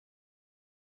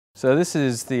So this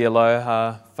is the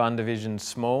Aloha Fun Division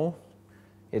Small.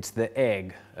 It's the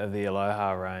egg of the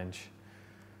Aloha range.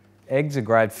 Eggs are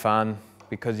great fun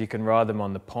because you can ride them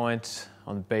on the points,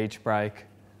 on the beach break.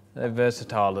 They're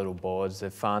versatile little boards,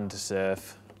 they're fun to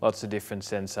surf, lots of different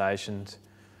sensations.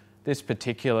 This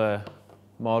particular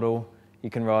model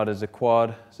you can ride as a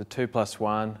quad, as a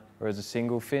 2+1 or as a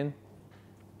single fin.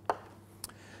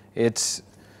 It's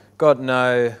got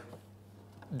no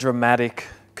dramatic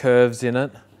curves in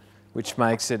it, which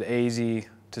makes it easy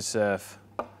to surf.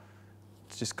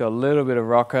 It's just got a little bit of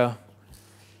rocker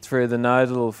through the nose,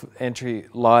 a little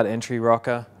light entry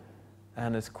rocker,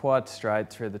 and it's quite straight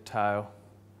through the tail.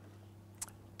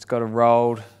 It's got a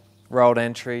rolled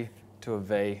entry to a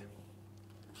V.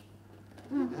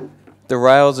 The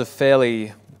rails are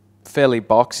fairly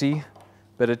boxy,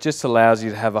 but it just allows you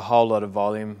to have a whole lot of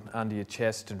volume under your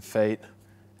chest and feet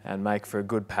and make for a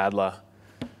good paddler.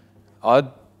 I'd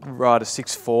ride a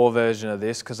 6'4" version of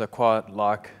this because I quite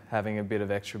like having a bit of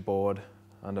extra board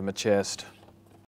under my chest.